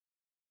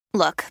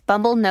Look,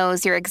 Bumble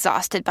knows you're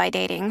exhausted by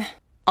dating.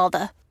 All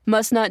the,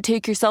 must not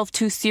take yourself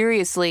too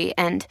seriously,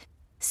 and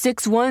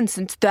 6'1"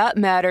 since that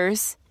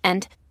matters.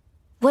 And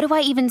what do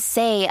I even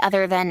say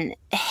other than,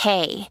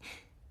 hey?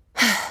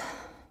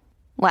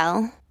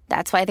 Well,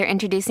 that's why they're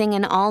introducing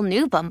an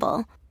all-new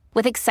Bumble,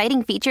 with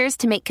exciting features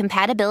to make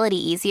compatibility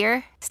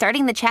easier,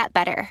 starting the chat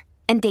better,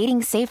 and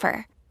dating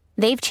safer.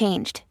 They've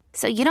changed,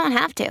 so you don't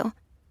have to.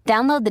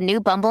 Download the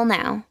new Bumble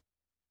now.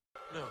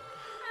 No.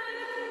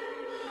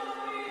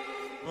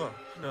 Oh,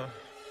 no.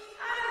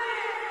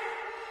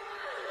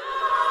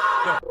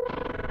 No.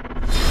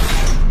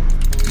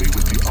 We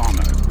would be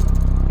honored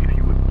if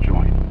you would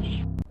join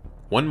us.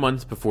 1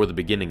 month before the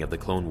beginning of the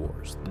Clone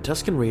Wars, the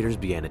Tusken Raiders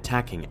began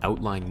attacking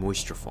outlying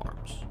moisture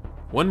farms.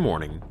 One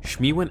morning,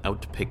 Shmi went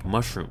out to pick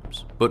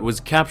mushrooms, but was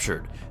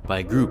captured by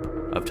a group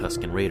of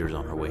Tusken Raiders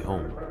on her way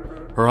home.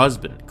 Her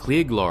husband,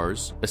 Cliegg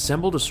Lars,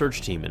 assembled a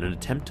search team in an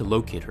attempt to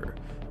locate her,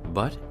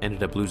 but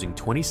ended up losing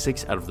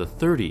 26 out of the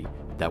 30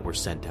 that were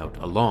sent out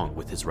along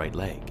with his right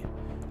leg.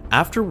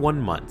 After 1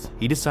 month,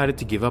 he decided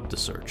to give up the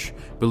search,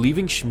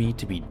 believing Shmi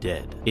to be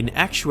dead. In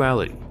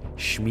actuality,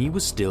 Shmi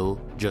was still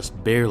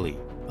just barely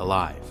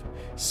alive,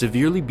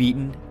 severely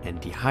beaten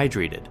and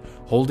dehydrated,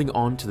 holding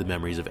on to the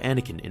memories of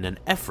Anakin in an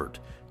effort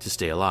to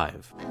stay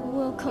alive. I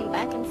will come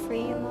back and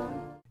free you, Mom.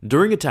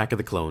 During Attack of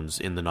the Clones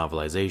in the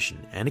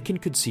novelization,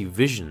 Anakin could see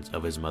visions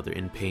of his mother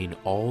in pain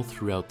all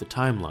throughout the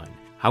timeline.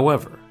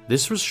 However,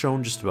 this was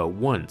shown just about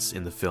once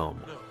in the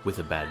film with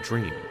a bad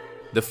dream.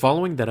 The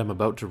following that I'm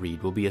about to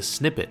read will be a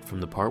snippet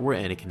from the part where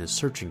Anakin is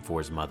searching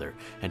for his mother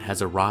and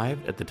has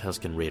arrived at the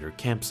Tusken Raider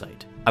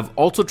campsite. I've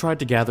also tried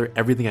to gather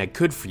everything I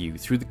could for you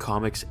through the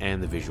comics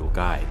and the visual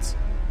guides.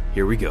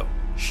 Here we go.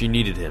 She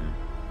needed him.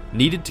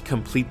 Needed to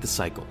complete the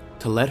cycle,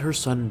 to let her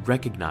son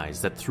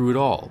recognize that through it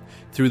all,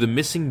 through the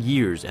missing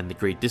years and the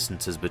great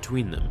distances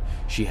between them,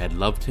 she had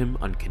loved him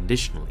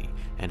unconditionally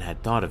and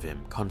had thought of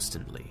him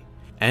constantly.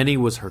 Annie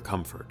was her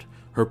comfort,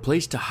 her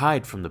place to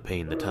hide from the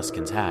pain the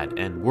Tuskens had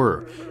and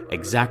were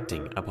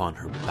exacting upon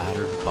her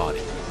battered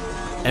body.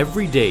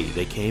 Every day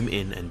they came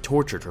in and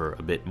tortured her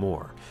a bit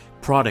more,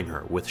 prodding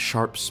her with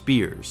sharp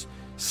spears,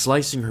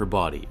 slicing her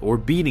body or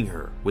beating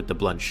her with the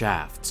blunt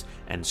shafts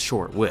and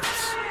short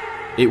whips.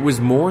 It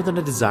was more than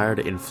a desire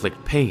to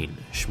inflict pain,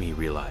 Shmi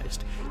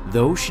realized,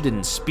 though she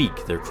didn't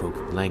speak their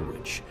croaking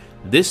language.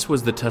 This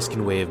was the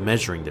Tusken way of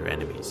measuring their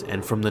enemies,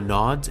 and from the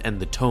nods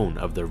and the tone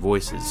of their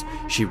voices,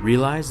 she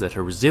realized that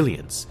her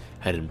resilience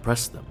had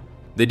impressed them.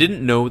 They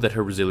didn't know that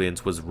her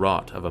resilience was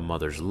wrought of a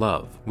mother's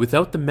love.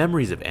 Without the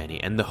memories of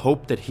Annie and the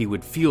hope that he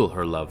would feel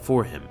her love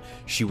for him,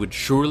 she would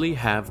surely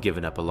have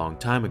given up a long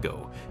time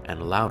ago and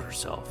allowed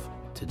herself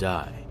to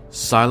die.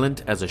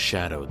 Silent as a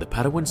shadow, the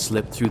Padawan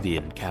slipped through the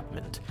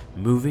encampment,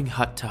 moving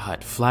hut to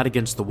hut, flat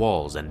against the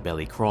walls and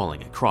belly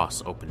crawling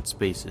across open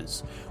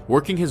spaces.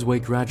 Working his way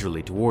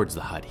gradually towards the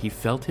hut, he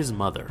felt his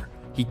mother.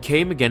 He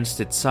came against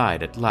its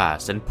side at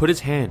last and put his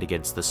hand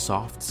against the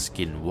soft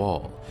skin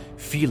wall,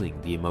 feeling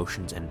the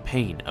emotions and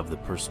pain of the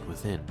person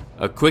within.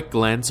 A quick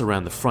glance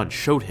around the front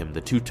showed him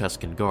the 2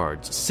 Tusken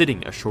guards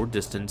sitting a short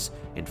distance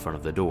in front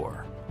of the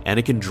door.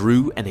 Anakin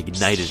drew and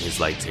ignited his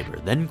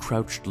lightsaber, then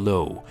crouched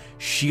low,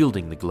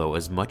 shielding the glow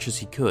as much as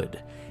he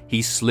could.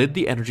 He slid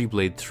the energy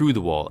blade through the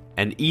wall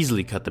and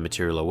easily cut the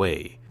material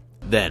away.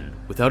 Then,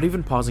 without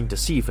even pausing to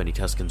see if any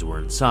Tuskens were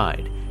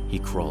inside, he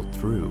crawled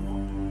through.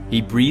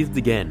 He breathed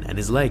again and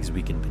his legs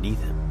weakened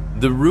beneath him.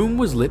 The room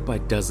was lit by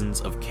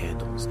dozens of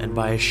candles and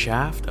by a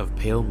shaft of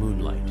pale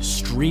moonlight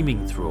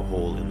streaming through a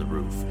hole in the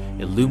roof,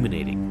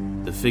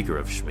 illuminating the figure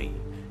of Shmi,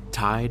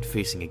 tied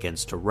facing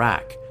against a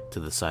rack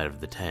to the side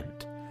of the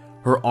tent.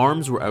 Her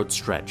arms were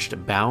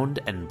outstretched, bound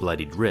and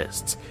bloodied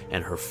wrists,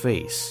 and her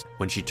face,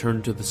 when she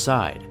turned to the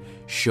side,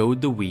 showed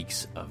the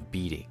weeks of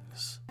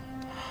beatings.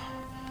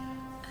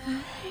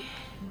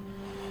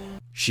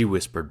 She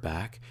whispered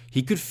back.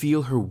 He could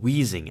feel her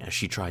wheezing as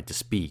she tried to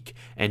speak,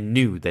 and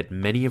knew that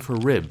many of her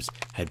ribs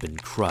had been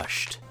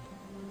crushed.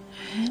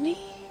 Annie?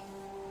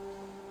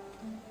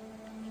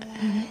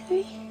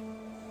 Annie?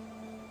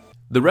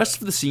 The rest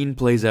of the scene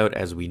plays out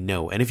as we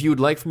know, and if you would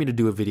like for me to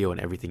do a video on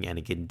everything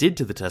Anakin did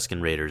to the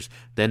Tusken Raiders,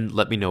 then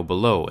let me know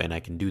below, and I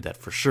can do that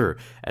for sure,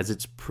 as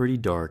it's pretty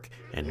dark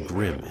and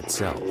grim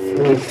itself.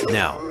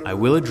 Now, I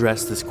will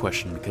address this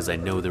question because I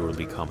know there will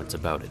be comments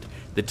about it.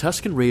 The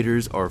Tusken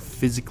Raiders are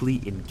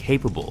physically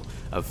incapable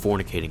of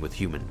fornicating with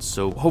humans,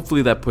 so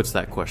hopefully that puts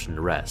that question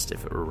to rest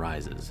if it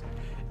arises.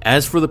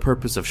 As for the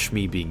purpose of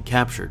Shmi being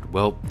captured,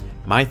 well,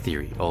 my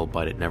theory,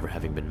 albeit it never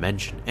having been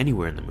mentioned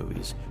anywhere in the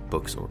movies,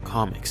 books, or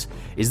comics,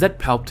 is that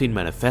Palpatine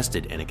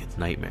manifested Anakin's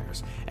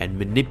nightmares and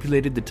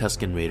manipulated the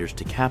Tusken Raiders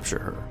to capture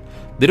her.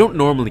 They don't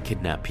normally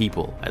kidnap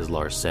people, as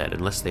Lars said,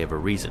 unless they have a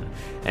reason,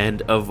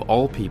 and of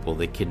all people,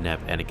 they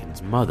kidnapped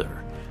Anakin's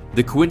mother.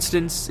 The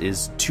coincidence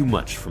is too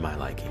much for my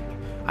liking.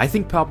 I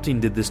think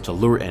Palpatine did this to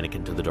lure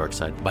Anakin to the dark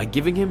side by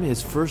giving him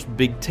his first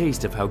big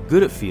taste of how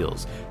good it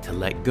feels to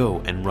let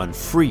go and run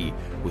free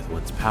with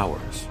one's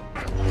powers.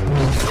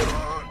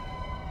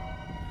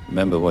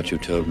 Remember what you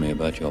told me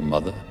about your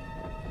mother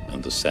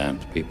and the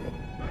Sand people?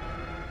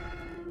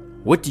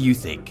 What do you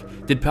think?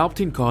 Did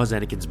Palpatine cause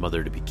Anakin's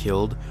mother to be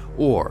killed,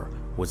 or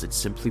was it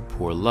simply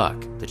poor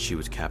luck that she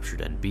was captured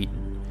and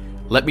beaten?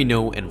 Let me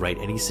know and write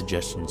any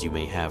suggestions you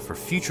may have for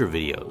future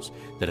videos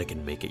that I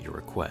can make at your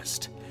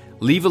request.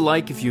 Leave a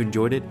like if you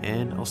enjoyed it,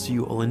 and I'll see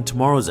you all in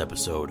tomorrow's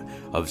episode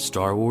of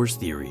Star Wars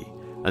Theory.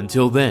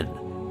 Until then,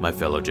 my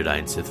fellow Jedi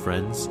and Sith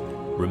friends,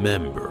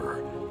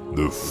 remember,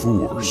 the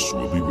Force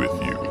will be with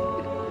you,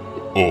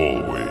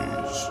 always.